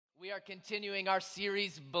We are continuing our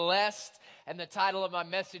series, Blessed, and the title of my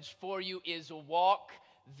message for you is Walk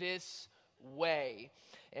This Way.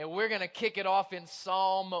 And we're going to kick it off in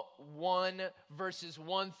Psalm 1, verses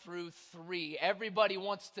 1 through 3. Everybody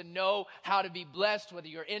wants to know how to be blessed, whether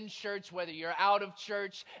you're in church, whether you're out of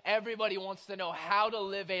church. Everybody wants to know how to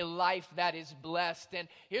live a life that is blessed. And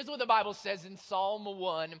here's what the Bible says in Psalm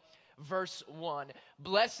 1, verse 1.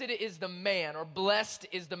 Blessed is the man, or blessed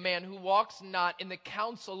is the man who walks not in the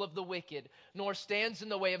counsel of the wicked, nor stands in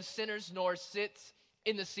the way of sinners, nor sits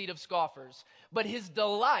in the seat of scoffers. But his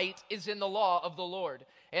delight is in the law of the Lord,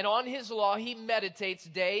 and on his law he meditates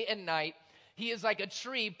day and night. He is like a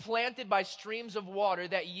tree planted by streams of water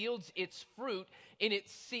that yields its fruit in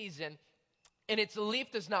its season, and its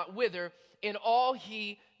leaf does not wither. In all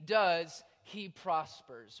he does, he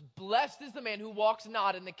prospers. Blessed is the man who walks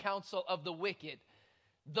not in the counsel of the wicked.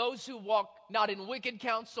 Those who walk not in wicked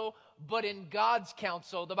counsel, but in God's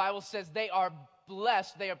counsel, the Bible says they are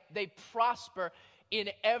blessed. They prosper in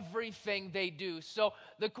everything they do. So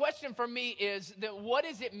the question for me is that what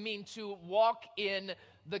does it mean to walk in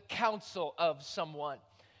the counsel of someone?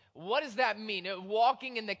 What does that mean?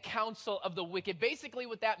 Walking in the counsel of the wicked. Basically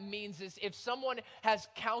what that means is if someone has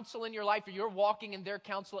counsel in your life or you're walking in their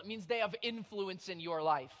counsel, it means they have influence in your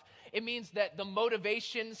life. It means that the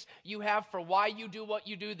motivations you have for why you do what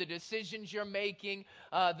you do, the decisions you're making,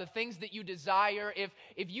 the things that you desire, if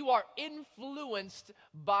you are influenced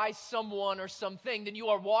by someone or something, then you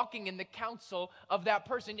are walking in the counsel of that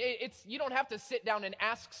person. You don't have to sit down and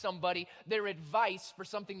ask somebody their advice for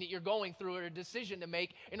something that you're going through or a decision to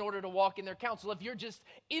make in order to walk in their counsel. If you're just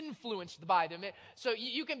influenced by them. So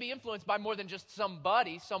you can be influenced by more than just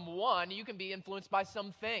somebody, someone. You can be influenced by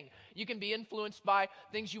something. You can be influenced by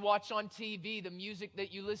things you watch on TV, the music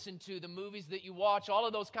that you listen to, the movies that you watch, all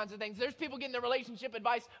of those kinds of things. There's people getting their relationship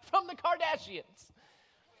advice from the Kardashians.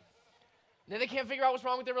 Then they can't figure out what's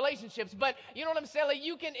wrong with their relationships. But you know what I'm saying? Like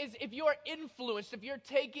if you are influenced, if you're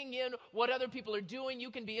taking in what other people are doing,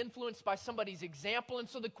 you can be influenced by somebody's example. And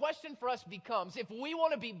so the question for us becomes, if we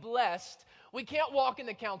want to be blessed, we can't walk in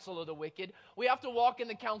the counsel of the wicked. We have to walk in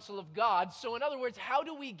the counsel of God. So in other words, how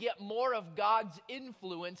do we get more of God's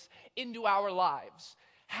influence into our lives?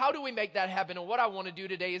 How do we make that happen? And what I want to do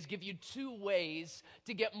today is give you two ways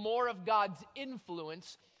to get more of God's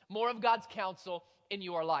influence, more of God's counsel in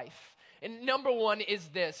your life. And number one is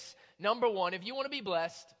this. Number one, if you want to be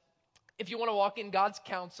blessed, if you want to walk in God's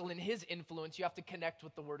counsel and His influence, you have to connect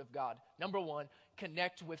with the Word of God. Number one,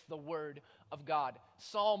 connect with the Word of God.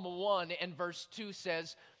 Psalm 1 and verse 2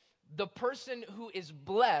 says, the person who is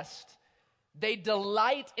blessed, they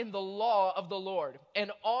delight in the law of the Lord,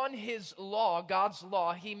 and on His law, God's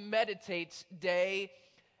law, he meditates day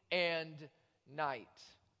and night.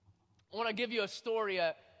 I want to give you a story,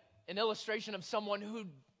 an illustration of someone who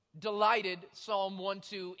delighted, Psalm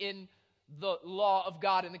 1:2, in the law of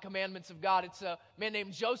God and the commandments of God. It's a man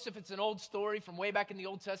named Joseph. It's an old story from way back in the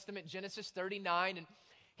Old Testament, Genesis 39, and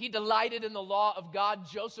he delighted in the law of God.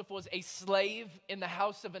 Joseph was a slave in the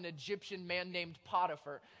house of an Egyptian man named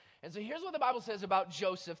Potiphar. And so here's what the Bible says about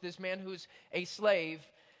Joseph, this man who's a slave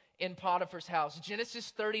in Potiphar's house.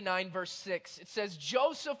 Genesis 39, verse 6. It says,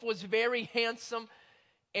 Joseph was very handsome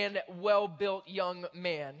and well-built young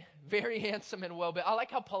man. Very handsome and well-built. I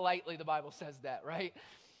like how politely the Bible says that, right?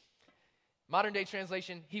 Modern day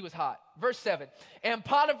translation, he was hot. Verse 7. And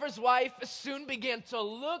Potiphar's wife soon began to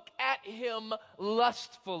look at him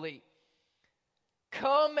lustfully.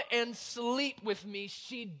 Come and sleep with me,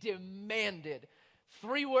 she demanded.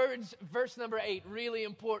 3 words, verse number 8, really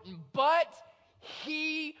important. But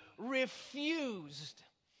he refused.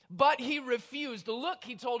 But he refused. Look,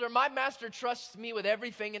 he told her, my master trusts me with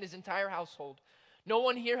everything in his entire household. No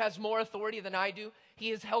one here has more authority than I do. He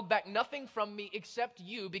has held back nothing from me except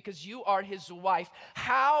you because you are his wife.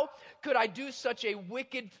 How could I do such a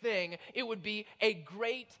wicked thing? It would be a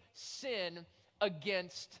great sin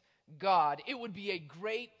against God. It would be a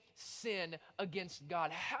great sin against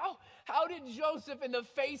God. How did Joseph, in the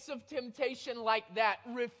face of temptation like that,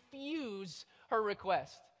 refuse her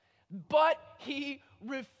request? But he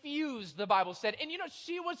refused, the Bible said. And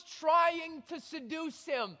she was trying to seduce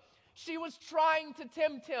him. She was trying to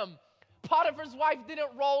tempt him. Potiphar's wife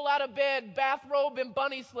didn't roll out of bed, bathrobe and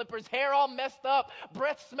bunny slippers, hair all messed up,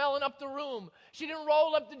 breath smelling up the room. She didn't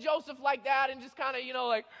roll up to Joseph like that and just kind of,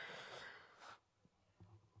 like,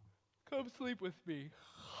 come sleep with me.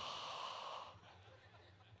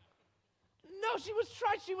 she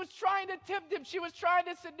was trying to tempt him. She was trying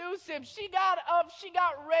to seduce him. She got up, she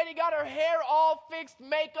got ready, got her hair all fixed,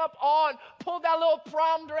 makeup on, pulled that little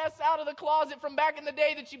prom dress out of the closet from back in the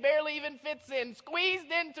day that she barely even fits in,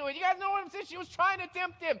 squeezed into it. You guys know what I'm saying? She was trying to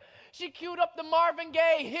tempt him. She queued up the Marvin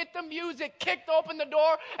Gaye, hit the music, kicked open the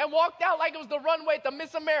door, and walked out like it was the runway at the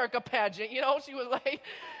Miss America pageant. You know, she'd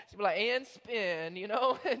be like, and spin, you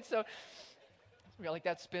know? And so, I feel like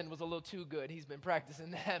that spin was a little too good. He's been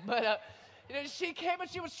practicing that. But, she came and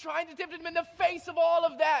she was trying to tempt him. In the face of all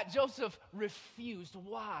of that, Joseph refused.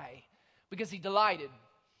 Why? Because he delighted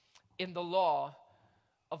in the law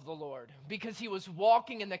of the Lord. Because he was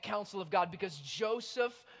walking in the counsel of God. Because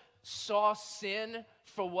Joseph saw sin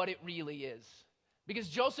for what it really is. Because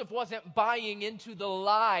Joseph wasn't buying into the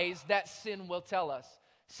lies that sin will tell us.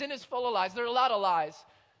 Sin is full of lies. There are a lot of lies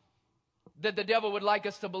that the devil would like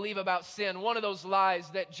us to believe about sin. One of those lies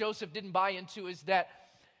that Joseph didn't buy into is that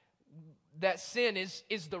sin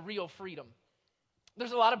is the real freedom.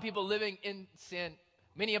 There's a lot of people living in sin.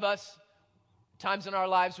 Many of us, times in our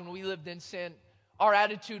lives when we lived in sin, our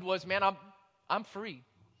attitude was, man, I'm free.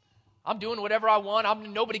 I'm doing whatever I want.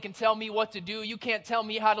 Nobody can tell me what to do. You can't tell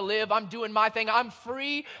me how to live. I'm doing my thing. I'm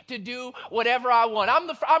free to do whatever I want.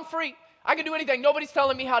 I'm free. I can do anything. Nobody's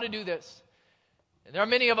telling me how to do this. And there are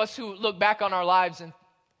many of us who look back on our lives and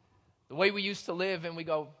the way we used to live and we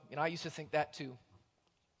go, I used to think that too.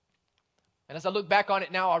 And as I look back on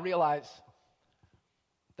it now, I realize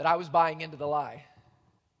that I was buying into the lie.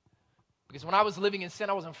 Because when I was living in sin,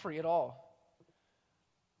 I wasn't free at all.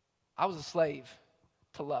 I was a slave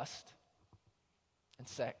to lust and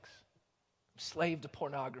sex. A slave to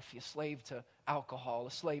pornography, a slave to alcohol,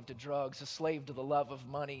 a slave to drugs, a slave to the love of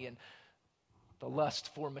money and the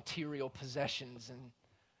lust for material possessions and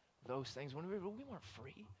those things. When we weren't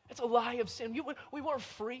free. It's a lie of sin. We weren't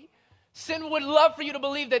free. Sin would love for you to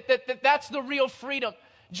believe that's the real freedom.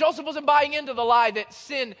 Joseph wasn't buying into the lie that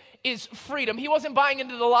sin is freedom. He wasn't buying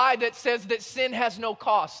into the lie that says that sin has no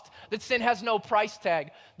cost, that sin has no price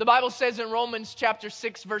tag. The Bible says in Romans chapter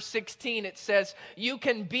 6, verse 16, it says, you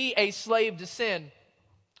can be a slave to sin,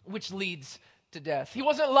 which leads to death. He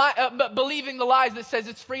wasn't believing the lies that says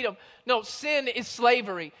it's freedom. No, sin is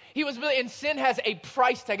slavery. And sin has a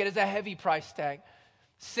price tag. It has a heavy price tag.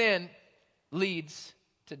 Sin leads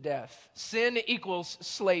to death. Sin equals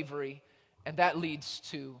slavery, and that leads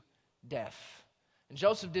to death. And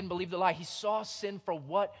Joseph didn't believe the lie. He saw sin for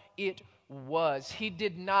what it was. He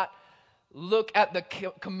did not look at the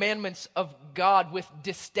commandments of God with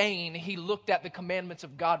disdain. He looked at the commandments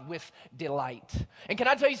of God with delight. And can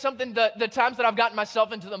I tell you something? The times that I've gotten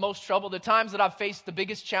myself into the most trouble, the times that I've faced the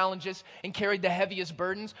biggest challenges and carried the heaviest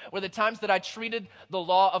burdens, were the times that I treated the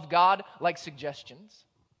law of God like suggestions.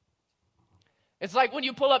 It's like when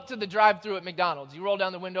you pull up to the drive-thru at McDonald's. You roll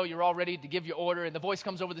down the window, you're all ready to give your order, and the voice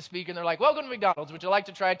comes over the speaker, and they're like, welcome to McDonald's. Would you like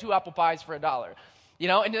to try 2 apple pies for $1?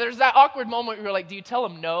 And there's that awkward moment where you're like, do you tell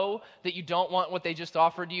them no, that you don't want what they just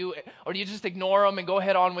offered you? Or do you just ignore them and go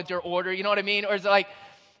ahead on with your order? You know what I mean? Or is it like,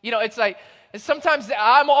 it's like, sometimes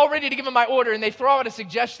I'm all ready to give them my order, and they throw out a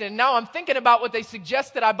suggestion, and now I'm thinking about what they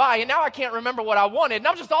suggested I buy, and now I can't remember what I wanted, and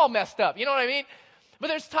I'm just all messed up. You know what I mean? But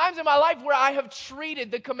there's times in my life where I have treated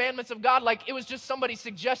the commandments of God like it was just somebody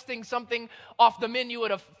suggesting something off the menu at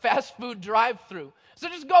a fast food drive-thru. So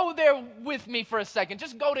just go there with me for a second.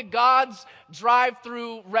 Just go to God's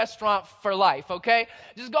drive-thru restaurant for life, okay?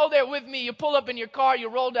 Just go there with me. You pull up in your car, you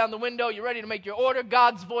roll down the window, you're ready to make your order.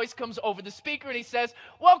 God's voice comes over the speaker and he says,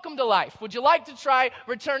 welcome to life. Would you like to try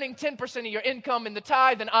returning 10% of your income in the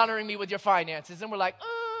tithe and honoring me with your finances? And we're like,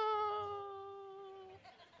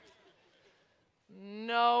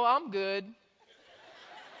 no, I'm good.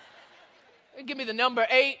 Give me the number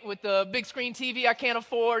 8 with the big screen TV I can't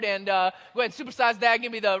afford, and go ahead and supersize that.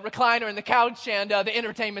 Give me the recliner and the couch and the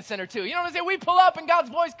entertainment center too. You know what I'm saying? We pull up and God's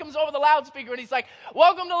voice comes over the loudspeaker and he's like,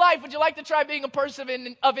 welcome to life. Would you like to try being a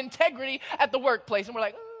person of integrity at the workplace? And we're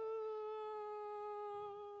like,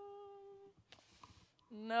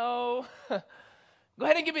 no. Go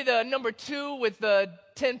ahead and give me the number 2 with the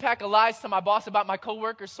 10-pack of lies to my boss about my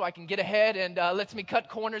coworkers so I can get ahead and lets me cut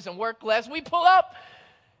corners and work less. We pull up.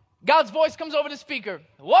 God's voice comes over the speaker.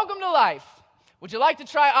 Welcome to life. Would you like to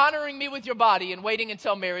try honoring me with your body and waiting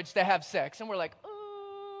until marriage to have sex? And we're like,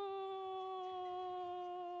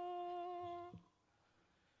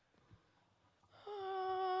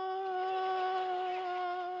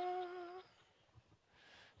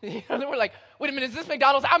 We're like, wait a minute, is this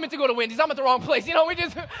McDonald's? I meant to go to Wendy's. I'm at the wrong place.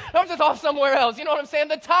 I'm just off somewhere else. You know what I'm saying?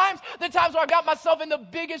 The times where I got myself in the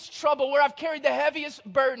biggest trouble, where I've carried the heaviest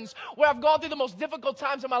burdens, where I've gone through the most difficult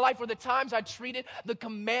times of my life, were the times I treated the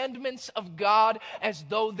commandments of God as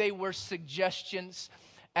though they were suggestions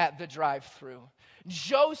at the drive-thru.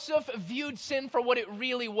 Joseph viewed sin for what it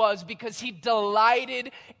really was because he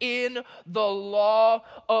delighted in the law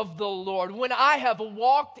of the Lord. When I have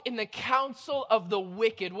walked in the counsel of the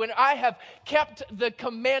wicked, when I have kept the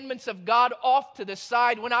commandments of God off to the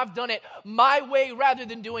side, when I've done it my way rather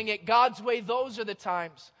than doing it God's way, those are the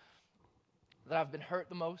times that I've been hurt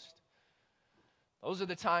the most. Those are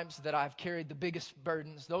the times that I've carried the biggest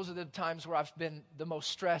burdens. Those are the times where I've been the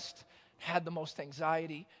most stressed, had the most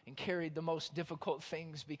anxiety, and carried the most difficult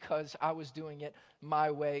things because I was doing it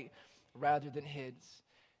my way rather than his.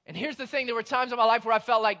 And here's the thing, there were times in my life where I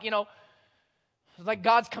felt like, like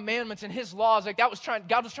God's commandments and his laws, like God was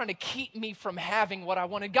trying to keep me from having what I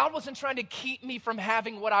wanted. God wasn't trying to keep me from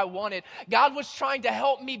having what I wanted. God was trying to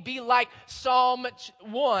help me be like Psalm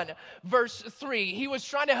 1, verse 3. He was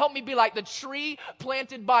trying to help me be like the tree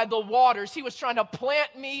planted by the waters. He was trying to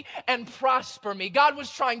plant me and prosper me. God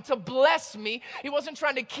was trying to bless me. He wasn't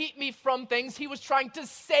trying to keep me from things. He was trying to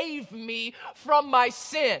save me from my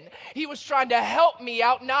sin. He was trying to help me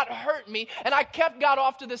out, not hurt me. And I kept God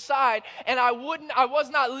off to the side, and I was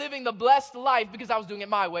not living the blessed life because I was doing it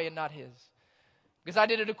my way and not his. Because I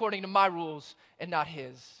did it according to my rules and not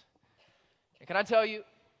his. And can I tell you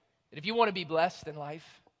that if you want to be blessed in life,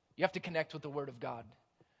 you have to connect with the Word of God.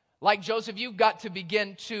 Like Joseph, you've got to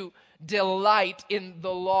begin to delight in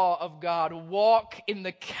the law of God. Walk in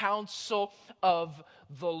the counsel of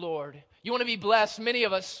the Lord. You want to be blessed. Many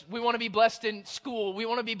of us, we want to be blessed in school. We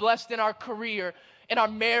want to be blessed in our career, in our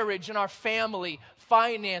marriage, in our family,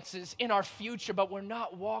 finances, in our future, but we're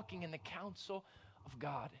not walking in the counsel of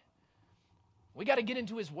God. We got to get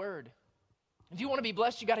into his word. If you want to be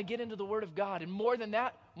blessed, you got to get into the word of God. And more than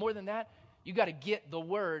that, you got to get the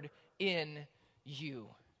word in you.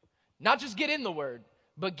 Not just get in the word,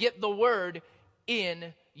 but get the word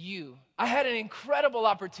in you. I had an incredible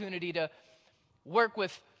opportunity to work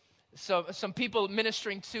with some people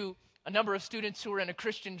ministering to a number of students who were in a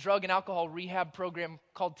Christian drug and alcohol rehab program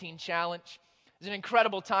called Teen Challenge. It was an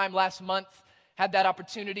incredible time last month. Had that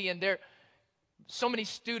opportunity, and there so many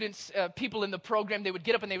students, people in the program, they would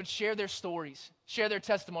get up and they would share their stories, share their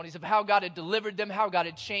testimonies of how God had delivered them, how God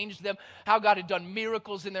had changed them, how God had done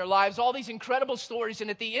miracles in their lives, all these incredible stories. And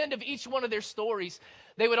at the end of each one of their stories,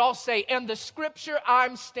 they would all say, and the scripture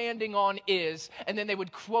I'm standing on is, and then they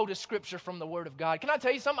would quote a scripture from the Word of God. Can I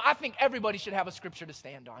tell you something? I think everybody should have a scripture to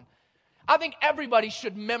stand on. I think everybody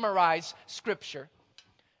should memorize scripture.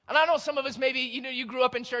 And I know some of us maybe, you grew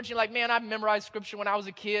up in church and you're like, man, I memorized scripture when I was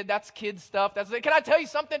a kid. That's kid stuff. Can I tell you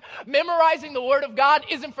something? Memorizing the Word of God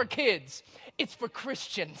isn't for kids. It's for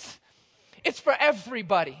Christians. It's for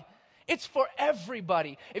everybody. It's for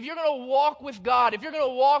everybody. If you're going to walk with God, if you're going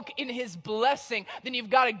to walk in his blessing, then you've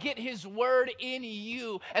got to get his word in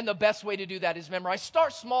you. And the best way to do that is memorize.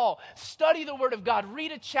 Start small. Study the word of God.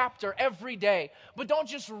 Read a chapter every day. But don't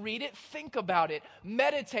just read it. Think about it.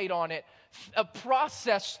 Meditate on it.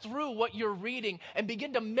 Process through what you're reading and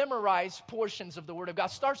begin to memorize portions of the word of God.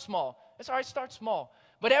 Start small. It's all right, start small.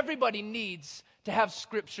 But everybody needs to have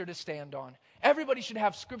scripture to stand on. Everybody should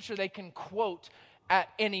have scripture they can quote at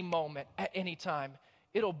any moment, at any time.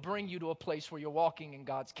 It'll bring you to a place where you're walking in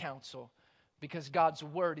God's counsel because God's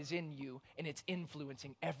word is in you and it's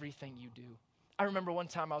influencing everything you do. I remember one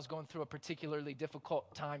time I was going through a particularly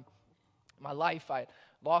difficult time in my life. I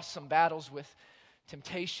lost some battles with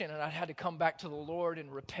temptation and I had to come back to the Lord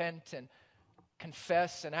and repent and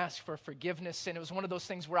confess and ask for forgiveness. And it was one of those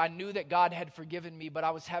things where I knew that God had forgiven me, but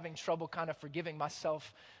I was having trouble kind of forgiving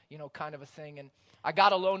myself, kind of a thing. And I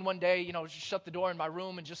got alone one day, just shut the door in my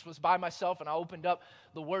room and just was by myself, and I opened up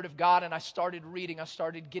the Word of God and I started reading. I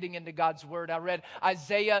started getting into God's Word. I read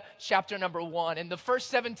Isaiah chapter number 1. And the first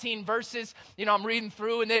 17 verses, I'm reading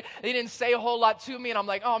through and they didn't say a whole lot to me. And I'm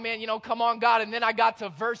like, oh man, come on, God. And then I got to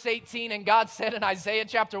verse 18 and God said in Isaiah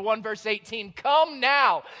chapter 1, verse 18, come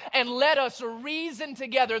now and let us reason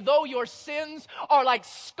together. Though your sins are like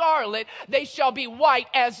scarlet, they shall be white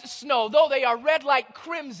as snow. Though they are red like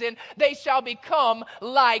crimson, they shall become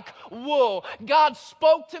like wool. God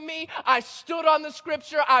spoke to me. I stood on the scripture.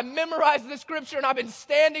 I memorized the scripture, and I've been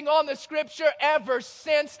standing on the scripture ever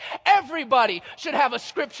since. Everybody should have a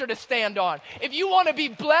scripture to stand on. If you want to be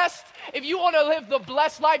blessed, if you want to live the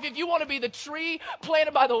blessed life, if you want to be the tree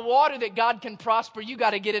planted by the water that God can prosper, you got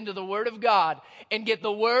to get into the Word of God and get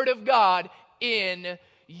the Word of God in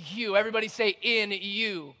you. Everybody say, in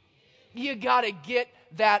you. you got to get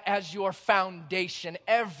that as your foundation.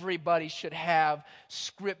 Everybody should have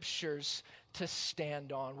scriptures to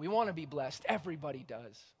stand on. We want to be blessed. Everybody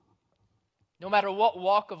does. No matter what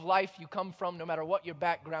walk of life you come from, no matter what your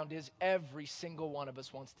background is, every single one of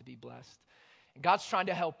us wants to be blessed. And God's trying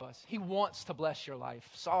to help us. He wants to bless your life.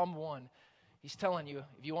 Psalm 1, He's telling you,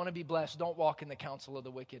 if you want to be blessed, don't walk in the counsel of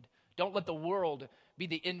the wicked. Don't let the world be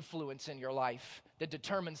the influence in your life that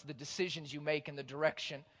determines the decisions you make and the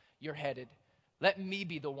direction you're headed. Let me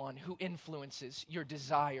be the one who influences your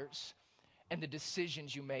desires and the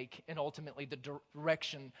decisions you make and ultimately the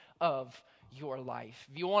direction of your life.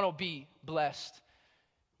 If you want to be blessed,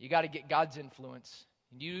 you got to get God's influence.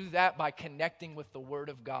 And you do that by connecting with the Word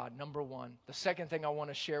of God, number one. The second thing I want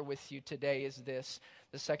to share with you today is this.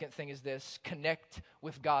 The second thing is this: connect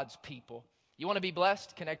with God's people. You want to be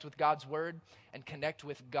blessed? Connect with God's Word and connect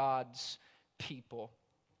with God's people.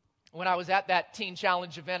 When I was at that Teen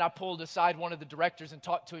Challenge event, I pulled aside one of the directors and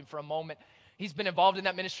talked to him for a moment. He's been involved in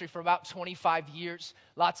that ministry for about 25 years,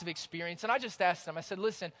 lots of experience. And I just asked him, I said,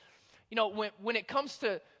 listen, you know, when it comes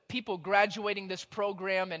to people graduating this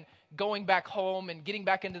program and going back home and getting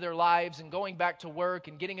back into their lives and going back to work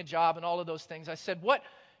and getting a job and all of those things, I said, what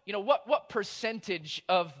percentage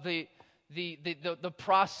of the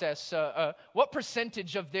process, what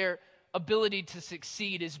percentage of their ability to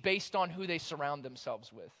succeed is based on who they surround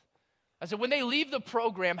themselves with? I said, when they leave the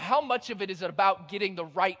program, how much of it is about getting the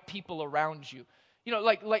right people around you? You know,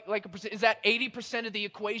 is that 80% of the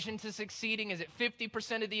equation to succeeding? Is it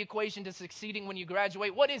 50% of the equation to succeeding when you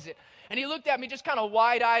graduate? What is it? And he looked at me just kind of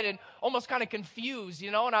wide-eyed and almost kind of confused,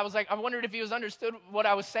 you know, and I was like, I wondered if he was understood what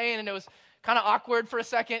I was saying, and it was kind of awkward for a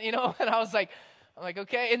second, you know, and I'm like,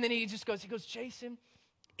 okay. And then he goes, Jason,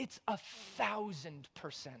 it's 1,000%.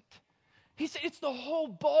 He said, it's the whole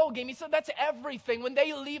ball game. He said, that's everything. When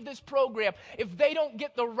they leave this program, if they don't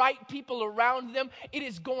get the right people around them, it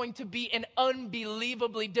is going to be an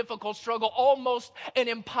unbelievably difficult struggle, almost an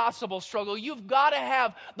impossible struggle. You've got to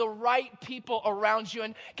have the right people around you.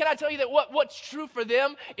 And can I tell you that what's true for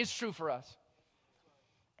them is true for us?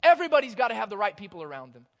 Everybody's got to have the right people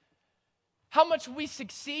around them. How much we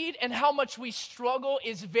succeed and how much we struggle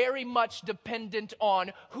is very much dependent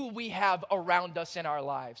on who we have around us in our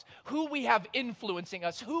lives, who we have influencing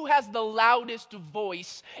us, who has the loudest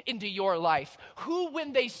voice into your life, who,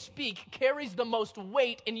 when they speak, carries the most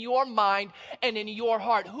weight in your mind and in your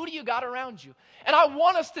heart. Who do you got around you? And I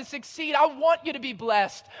want us to succeed. I want you to be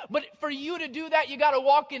blessed. But for you to do that, you got to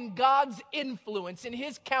walk in God's influence, in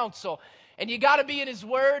His counsel. And you got to be in His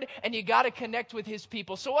Word, and you got to connect with His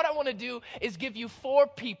people. So what I want to do is give you 4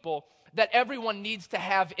 people that everyone needs to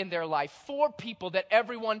have in their life. 4 people that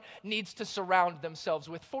everyone needs to surround themselves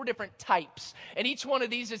with. 4 different types. And each one of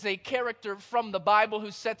these is a character from the Bible who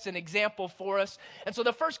sets an example for us. And so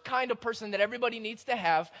the first kind of person that everybody needs to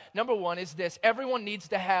have, number 1, is this. Everyone needs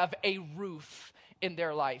to have a Ruth in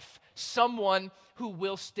their life. Someone who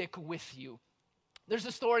will stick with you. There's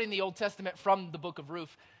a story in the Old Testament from the book of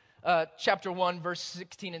Ruth. Chapter 1, verse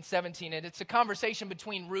 16 and 17. And it's a conversation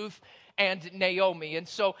between Ruth and Naomi. And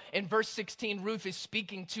so in verse 16, Ruth is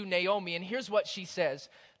speaking to Naomi. And here's what she says.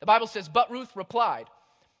 The Bible says, "But Ruth replied,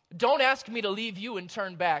 'Don't ask me to leave you and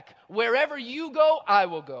turn back. Wherever you go, I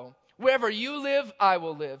will go. Wherever you live, I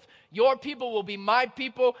will live. Your people will be my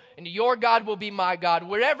people, and your God will be my God.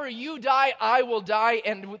 Wherever you die, I will die,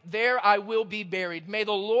 and there I will be buried. May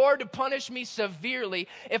the Lord punish me severely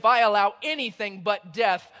if I allow anything but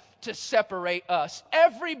death to separate us.'"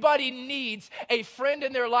 Everybody needs a friend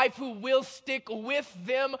in their life who will stick with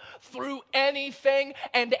them through anything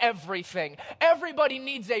and everything. Everybody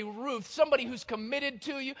needs a Ruth, somebody who's committed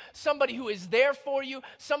to you, somebody who is there for you,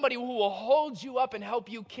 somebody who will hold you up and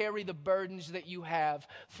help you carry the burdens that you have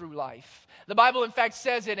through life. The Bible, in fact,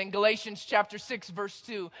 says it in Galatians chapter 6, verse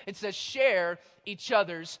 2. It says, share each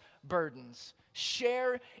other's burdens.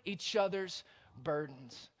 Share each other's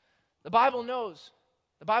burdens. The Bible knows.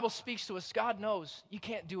 The Bible speaks to us. God knows you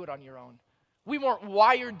can't do it on your own. We weren't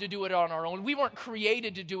wired to do it on our own. We weren't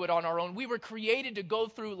created to do it on our own. We were created to go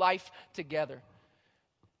through life together.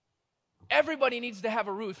 Everybody needs to have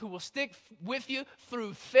a Ruth who will stick with you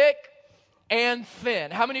through thick and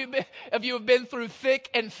thin. How many of you have been through thick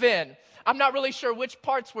and thin? I'm not really sure which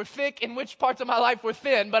parts were thick and which parts of my life were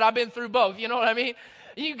thin, but I've been through both. You know what I mean?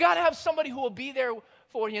 You got to have somebody who will be there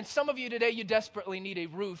for you. And some of you today, you desperately need a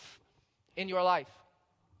Ruth in your life.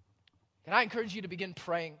 And I encourage you to begin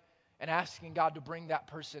praying and asking God to bring that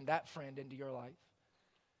person, that friend into your life.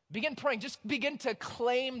 Begin praying. Just begin to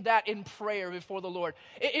claim that in prayer before the Lord.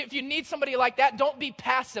 If you need somebody like that, don't be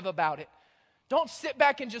passive about it. Don't sit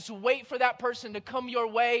back and just wait for that person to come your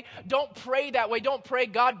way. Don't pray that way. Don't pray,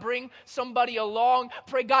 God, bring somebody along.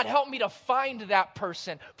 Pray, God, help me to find that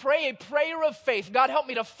person. Pray a prayer of faith. God, help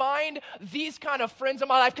me to find these kind of friends in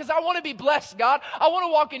my life because I want to be blessed, God. I want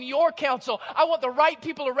to walk in your counsel. I want the right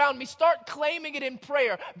people around me. Start claiming it in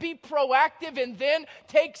prayer. Be proactive and then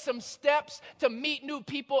take some steps to meet new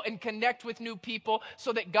people and connect with new people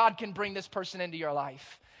so that God can bring this person into your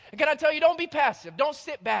life. And can I tell you, don't be passive. Don't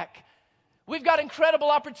sit back. We've got incredible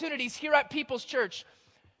opportunities here at People's Church.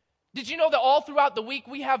 Did you know that all throughout the week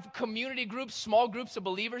we have community groups, small groups of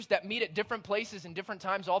believers that meet at different places and different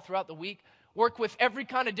times all throughout the week, work with every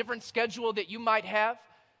kind of different schedule that you might have?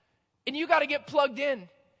 And you got to get plugged in.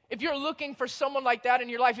 If you're looking for someone like that in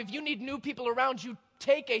your life, if you need new people around you,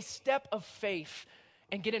 take a step of faith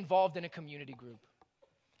and get involved in a community group.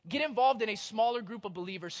 Get involved in a smaller group of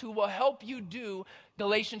believers who will help you do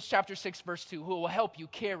Galatians chapter 6, verse 2, who will help you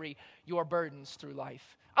carry your burdens through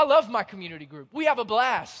life. I love my community group. We have a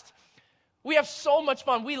blast. We have so much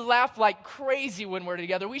fun. We laugh like crazy when we're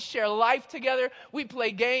together. We share life together. We play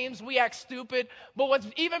games. We act stupid. But what's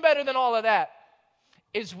even better than all of that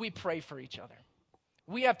is we pray for each other.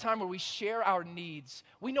 We have time where we share our needs.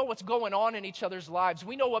 We know what's going on in each other's lives.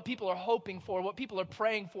 We know what people are hoping for, what people are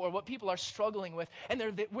praying for, what people are struggling with,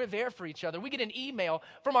 and we're there for each other. We get an email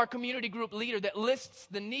from our community group leader that lists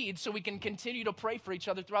the needs so we can continue to pray for each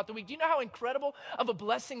other throughout the week. Do you know how incredible of a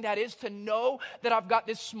blessing that is to know that I've got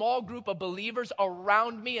this small group of believers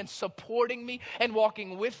around me and supporting me and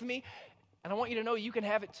walking with me? And I want you to know you can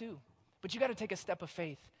have it too, but you got to take a step of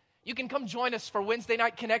faith. You can come join us for Wednesday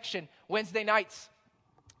Night Connection, Wednesday nights.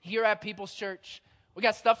 Here at People's Church, we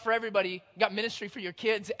got stuff for everybody. We got ministry for your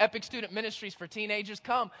kids, Epic Student Ministries for teenagers.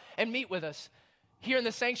 Come and meet with us. Here in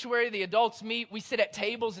the sanctuary, the adults meet. We sit at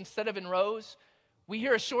tables instead of in rows. We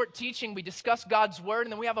hear a short teaching. We discuss God's word,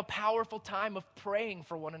 and then we have a powerful time of praying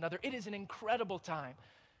for one another. It is an incredible time.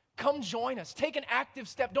 Come join us. Take an active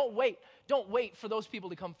step. Don't wait. Don't wait for those people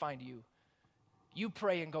to come find you. You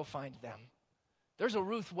pray and go find them. There's a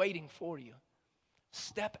Ruth waiting for you.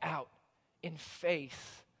 Step out in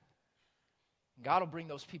faith. God will bring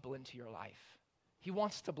those people into your life. He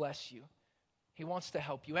wants to bless you. He wants to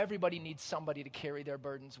help you. Everybody needs somebody to carry their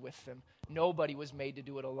burdens with them. Nobody was made to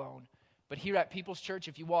do it alone. But here at People's Church,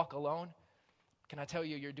 if you walk alone, can I tell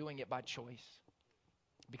you, you're doing it by choice.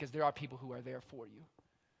 Because there are people who are there for you.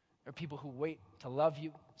 There are people who wait to love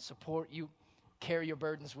you, support you, carry your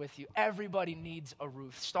burdens with you. Everybody needs a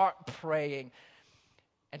Ruth. Start praying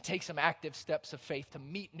and take some active steps of faith to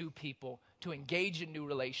meet new people, to engage in new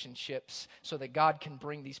relationships so that God can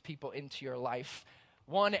bring these people into your life.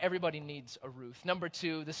 One, everybody needs a Ruth. Number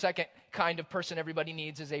two, the second kind of person everybody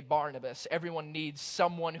needs is a Barnabas. Everyone needs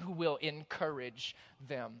someone who will encourage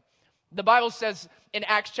them. The Bible says in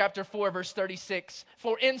Acts chapter 4, verse 36,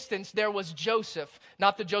 for instance, there was Joseph,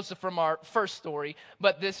 not the Joseph from our first story,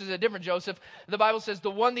 but this is a different Joseph. The Bible says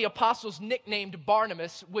the one the apostles nicknamed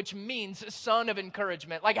Barnabas, which means son of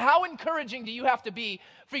encouragement. Like, how encouraging do you have to be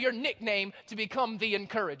for your nickname to become the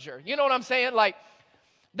encourager? You know what I'm saying? Like,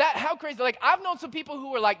 that, how crazy. Like, I've known some people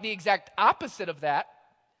who were like the exact opposite of that.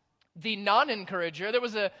 The non-encourager. There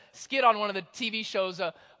was a skit on one of the TV shows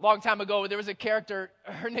a long time ago where there was a character,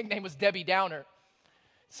 her nickname was Debbie Downer.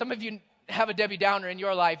 Some of you have a Debbie Downer in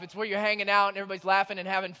your life. It's where you're hanging out and everybody's laughing and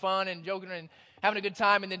having fun and joking and having a good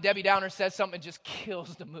time, and then Debbie Downer says something that just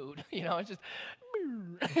kills the mood. You know, it's just,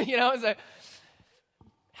 you know, it's like,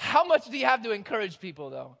 how much do you have to encourage people,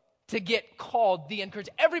 though, to get called the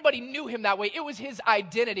encourager? Everybody knew him that way. It was his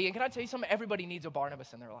identity. And can I tell you something? Everybody needs a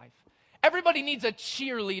Barnabas in their life. Everybody needs a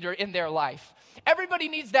cheerleader in their life. Everybody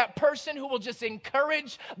needs that person who will just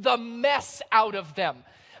encourage the mess out of them.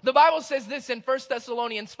 The Bible says this in 1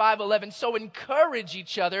 Thessalonians 5:11, so encourage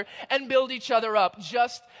each other and build each other up,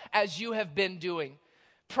 just as you have been doing.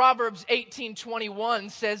 Proverbs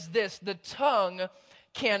 18:21 says this, the tongue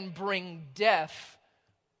can bring death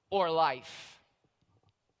or life.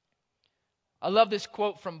 I love this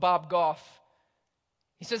quote from Bob Goff.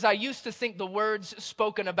 He says, I used to think the words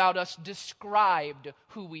spoken about us described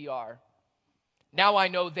who we are. Now I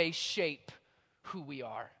know they shape who we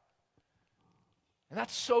are. And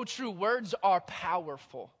that's so true. Words are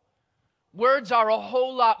powerful. Words are a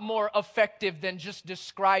whole lot more effective than just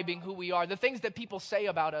describing who we are. The things that people say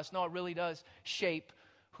about us, no, it really does shape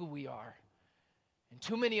who we are. And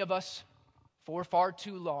too many of us, for far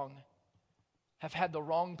too long, have had the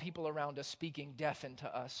wrong people around us speaking death into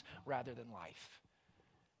us rather than life.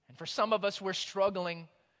 And for some of us, we're struggling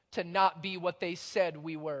to not be what they said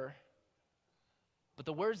we were. But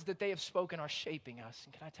the words that they have spoken are shaping us.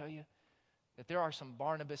 And can I tell you that there are some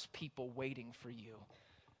Barnabas people waiting for you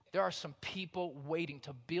There are some people waiting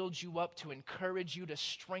to build you up, to encourage you, to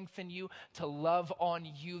strengthen you, to love on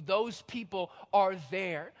you. Those people are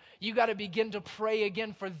there. You got to begin to pray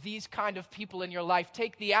again for these kind of people in your life.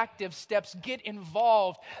 Take the active steps. Get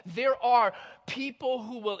involved. There are people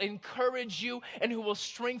who will encourage you and who will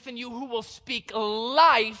strengthen you, who will speak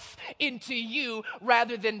life into you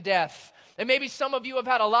rather than death. And maybe some of you have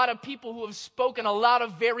had a lot of people who have spoken a lot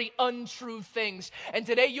of very untrue things. And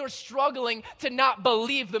today you're struggling to not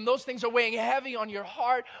believe them. Those things are weighing heavy on your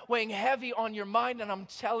heart, weighing heavy on your mind. And I'm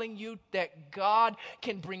telling you that God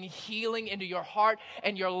can bring healing into your heart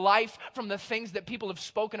and your life from the things that people have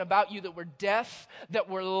spoken about you that were death, that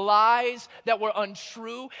were lies, that were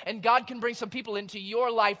untrue. And God can bring some people into your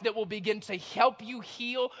life that will begin to help you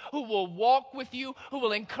heal, who will walk with you, who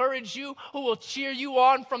will encourage you, who will cheer you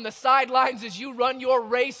on from the sidelines as you run your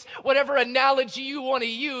race. Whatever analogy you want to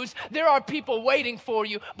use, there are people waiting for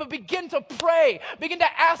you. But begin to pray. Begin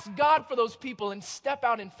to ask God for those people and step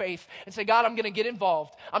out in faith and say, God, I'm going to get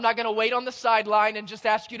involved. I'm not going to wait on the sideline and just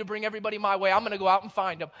ask you to bring everybody my way. I'm going to go out and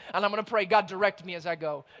find them. And I'm going to pray, God, direct me as I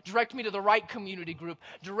go. Direct me to the right community group.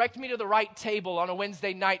 Direct me to the right table on a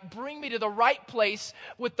Wednesday night. Bring me to the right place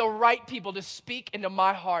with the right people to speak into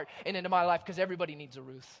my heart and into my life, because everybody needs a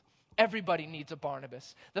Ruth. Everybody needs a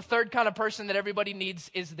Barnabas. The third kind of person that everybody needs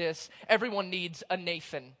is this. Everyone needs a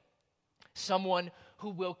Nathan. Someone who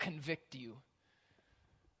will convict you.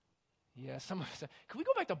 Yeah, some of us, can we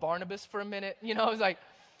go back to Barnabas for a minute? You know, it's like,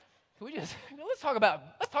 can we just, let's talk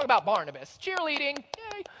about Barnabas. Cheerleading,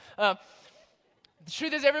 yay. The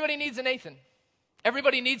truth is, everybody needs a Nathan.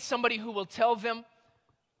 Everybody needs somebody who will tell them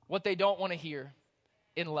what they don't want to hear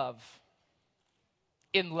in love.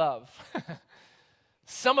 In love.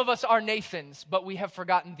 Some of us are Nathans, but we have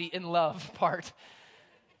forgotten the in love part.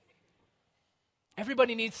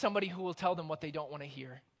 Everybody needs somebody who will tell them what they don't want to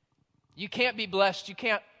hear. You can't be blessed. You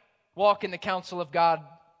can't walk in the counsel of God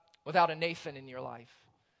without a Nathan in your life.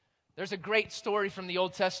 There's a great story from the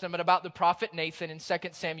Old Testament about the prophet Nathan in 2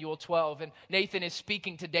 Samuel 12. And Nathan is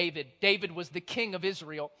speaking to David. David was the king of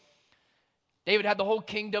Israel. David had the whole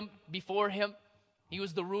kingdom before him. He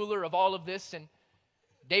was the ruler of all of this, and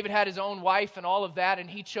David had his own wife and all of that, and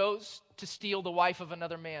he chose to steal the wife of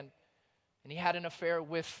another man. And he had an affair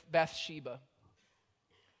with Bathsheba.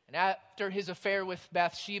 And after his affair with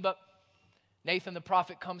Bathsheba, Nathan the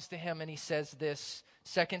prophet comes to him and he says this,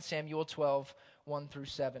 2 Samuel 12, 1 through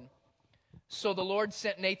 7. So the Lord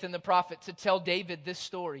sent Nathan the prophet to tell David this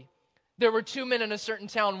story. There were two men in a certain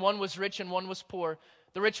town. One was rich and one was poor.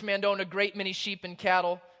 The rich man owned a great many sheep and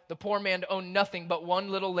cattle. The poor man owned nothing but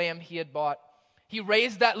one little lamb he had bought. He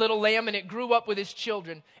raised that little lamb, and it grew up with his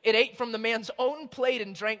children. It ate from the man's own plate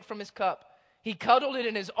and drank from his cup. He cuddled it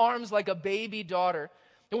in his arms like a baby daughter.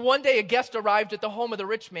 And one day a guest arrived at the home of the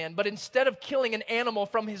rich man, but instead of killing an animal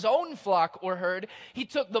from his own flock or herd, he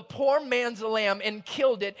took the poor man's lamb and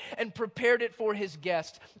killed it and prepared it for his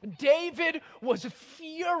guest. David was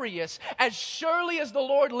furious. As surely as the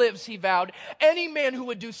Lord lives, he vowed, any man who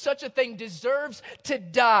would do such a thing deserves to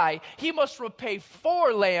die. He must repay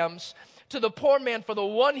 4 lambs to the poor man for the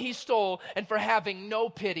one he stole and for having no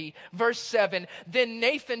pity. Verse 7, then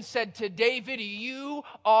Nathan said to David, you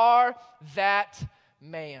are that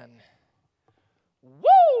man.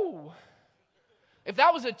 Woo! If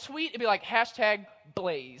that was a tweet, it'd be like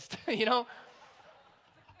 #blazed, you know?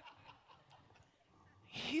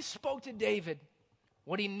 He spoke to David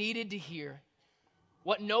what he needed to hear,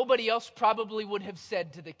 what nobody else probably would have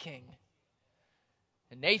said to the king.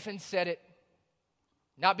 And Nathan said it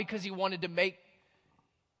not because he wanted to make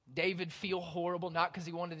David feel horrible, not because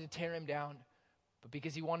he wanted to tear him down, but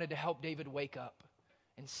because he wanted to help David wake up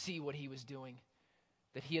and see what he was doing.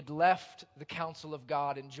 That he had left the counsel of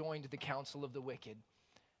God and joined the counsel of the wicked.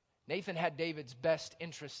 Nathan had David's best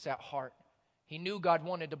interests at heart. He knew God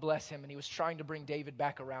wanted to bless him, and he was trying to bring David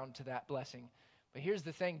back around to that blessing. But here's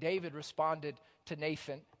the thing, David responded to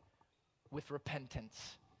Nathan with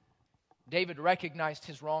repentance. David recognized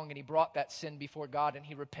his wrong, and he brought that sin before God, and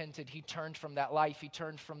he repented. He turned from that life. He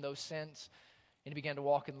turned from those sins, and he began to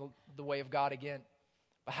walk in the way of God again.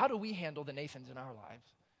 But how do we handle the Nathans in our lives?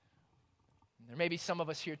 There may be some of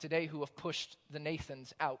us here today who have pushed the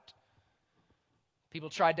Nathans out. People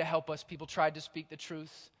tried to help us. People tried to speak the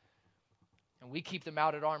truth, and we keep them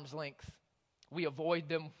out at arm's length. We avoid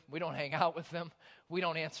them. We don't hang out with them. We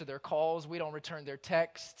don't answer their calls. We don't return their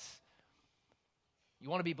texts. You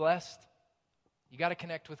want to be blessed? You got to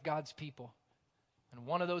connect with God's people. And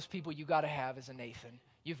one of those people you got to have is a Nathan.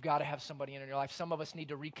 You've got to have somebody in your life. Some of us need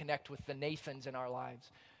to reconnect with the Nathans in our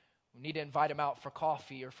lives. We need to invite them out for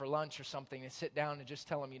coffee or for lunch or something and sit down and just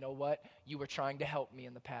tell them, you know what? You were trying to help me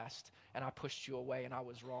in the past, and I pushed you away, and I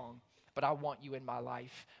was wrong. But I want you in my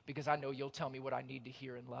life because I know you'll tell me what I need to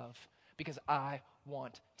hear and love because I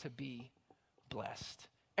want to be blessed.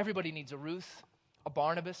 Everybody needs a Ruth, a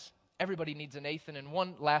Barnabas. Everybody needs a Nathan. And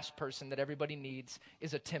one last person that everybody needs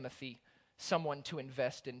is a Timothy, someone to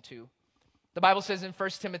invest into. The Bible says in 1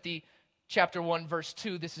 Timothy chapter 1, verse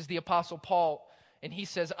 2, this is the Apostle Paul, and he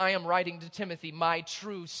says, I am writing to Timothy, my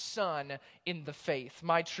true son in the faith,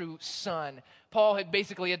 my true son. Paul had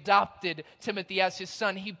basically adopted Timothy as his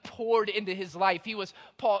son. He poured into his life.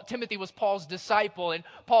 Timothy was Paul's disciple, and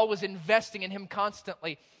Paul was investing in him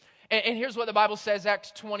constantly. And here's what the Bible says,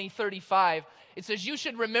 Acts 20:35. It says, you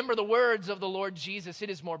should remember the words of the Lord Jesus.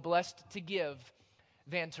 It is more blessed to give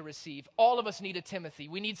than to receive. All of us need a Timothy.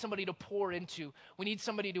 We need somebody to pour into. We need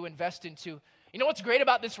somebody to invest into. You know what's great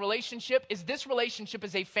about this relationship is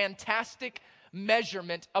a fantastic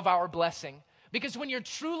measurement of our blessing. Because when you're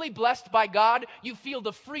truly blessed by God, you feel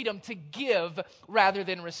the freedom to give rather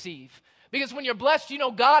than receive. Because when you're blessed, you know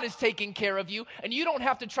God is taking care of you, and you don't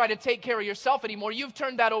have to try to take care of yourself anymore. You've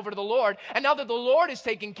turned that over to the Lord, and now that the Lord is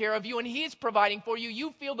taking care of you and He's providing for you,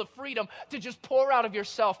 you feel the freedom to just pour out of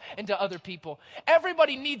yourself into other people.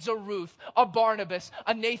 Everybody needs a Ruth, a Barnabas,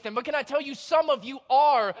 a Nathan. But can I tell you, some of you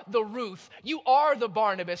are the Ruth. You are the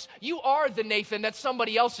Barnabas. You are the Nathan that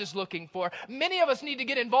somebody else is looking for. Many of us need to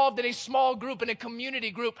get involved in a small group, in a community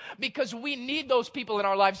group, because we need those people in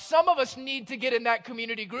our lives. Some of us need to get in that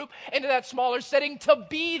community group, into that smaller setting, to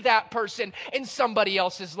be that person in somebody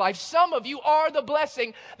else's life. Some of you are the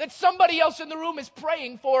blessing that somebody else in the room is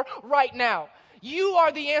praying for right now. You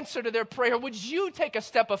are the answer to their prayer. Would you take a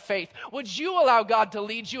step of faith? Would you allow God to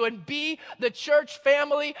lead you and be the church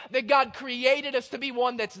family that God created us to be,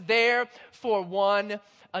 one that's there for one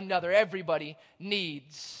another? Everybody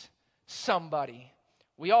needs somebody.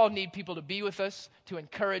 We all need people to be with us, to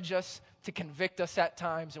encourage us, to convict us at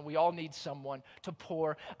times, and we all need someone to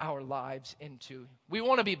pour our lives into. We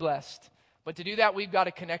want to be blessed, but to do that, we've got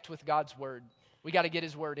to connect with God's Word. We got to get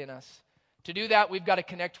His Word in us. To do that, we've got to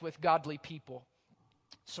connect with godly people.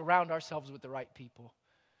 Surround ourselves with the right people.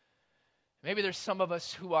 Maybe there's some of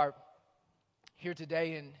us who are here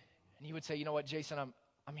today, and you would say, you know what, Jason,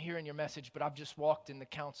 I'm hearing your message, but I've just walked in the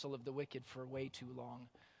counsel of the wicked for way too long.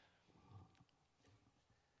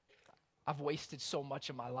 I've wasted so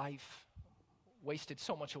much of my life, wasted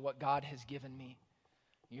so much of what God has given me.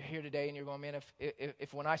 You're here today and you're going, man,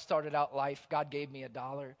 if when I started out life, God gave me $1,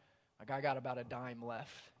 like I got about a dime left.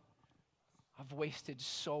 I've wasted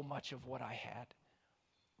so much of what I had.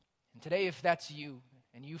 And today, if that's you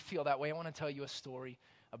and you feel that way, I want to tell you a story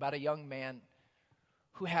about a young man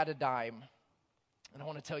who had a dime. And I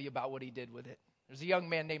want to tell you about what he did with it. There's a young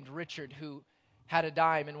man named Richard who had a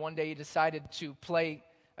dime, and one day he decided to play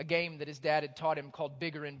a game that his dad had taught him called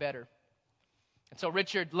Bigger and Better. And so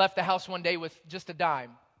Richard left the house one day with just a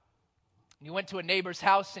dime. And he went to a neighbor's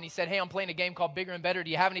house and he said, hey, I'm playing a game called Bigger and Better. Do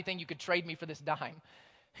you have anything you could trade me for this dime?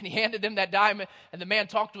 And he handed them that dime, and the man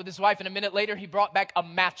talked with his wife, and a minute later he brought back a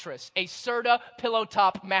mattress, a Serta pillow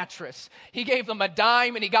top mattress. He gave them a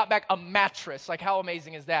dime and he got back a mattress. Like, how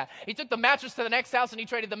amazing is that? He took the mattress to the next house and he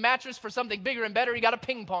traded the mattress for something bigger and better. He got a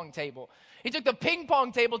ping pong table. He took the ping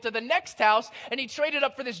pong table to the next house and he traded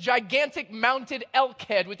up for this gigantic mounted elk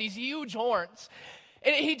head with these huge horns.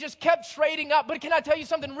 And he just kept trading up. But can I tell you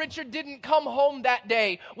something? Richard didn't come home that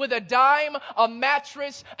day with a dime, a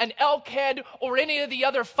mattress, an elk head, or any of the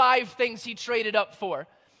other 5 things he traded up for.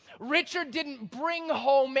 Richard didn't bring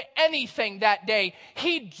home anything that day.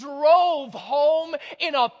 He drove home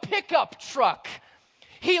in a pickup truck.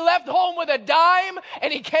 He left home with a dime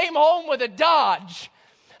and he came home with a Dodge.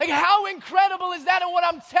 Like, how incredible is that? And what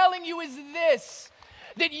I'm telling you is this: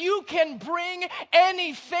 that you can bring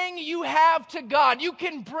anything you have to God. You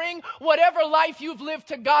can bring whatever life you've lived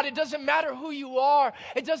to God. It doesn't matter who you are.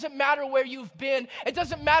 It doesn't matter where you've been. It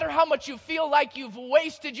doesn't matter how much you feel like you've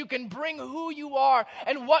wasted. You can bring who you are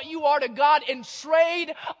and what you are to God and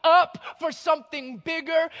trade up for something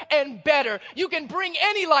bigger and better. You can bring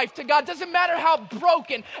any life to God. Doesn't matter how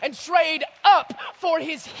broken, and trade up for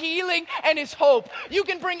His healing and His hope. You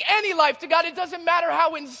can bring any life to God. It doesn't matter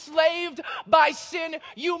how enslaved by sin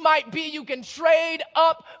you might be. You can trade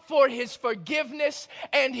up for His forgiveness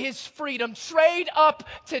and His freedom. Trade up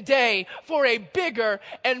today for a bigger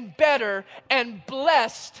and better and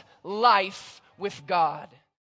blessed life with God.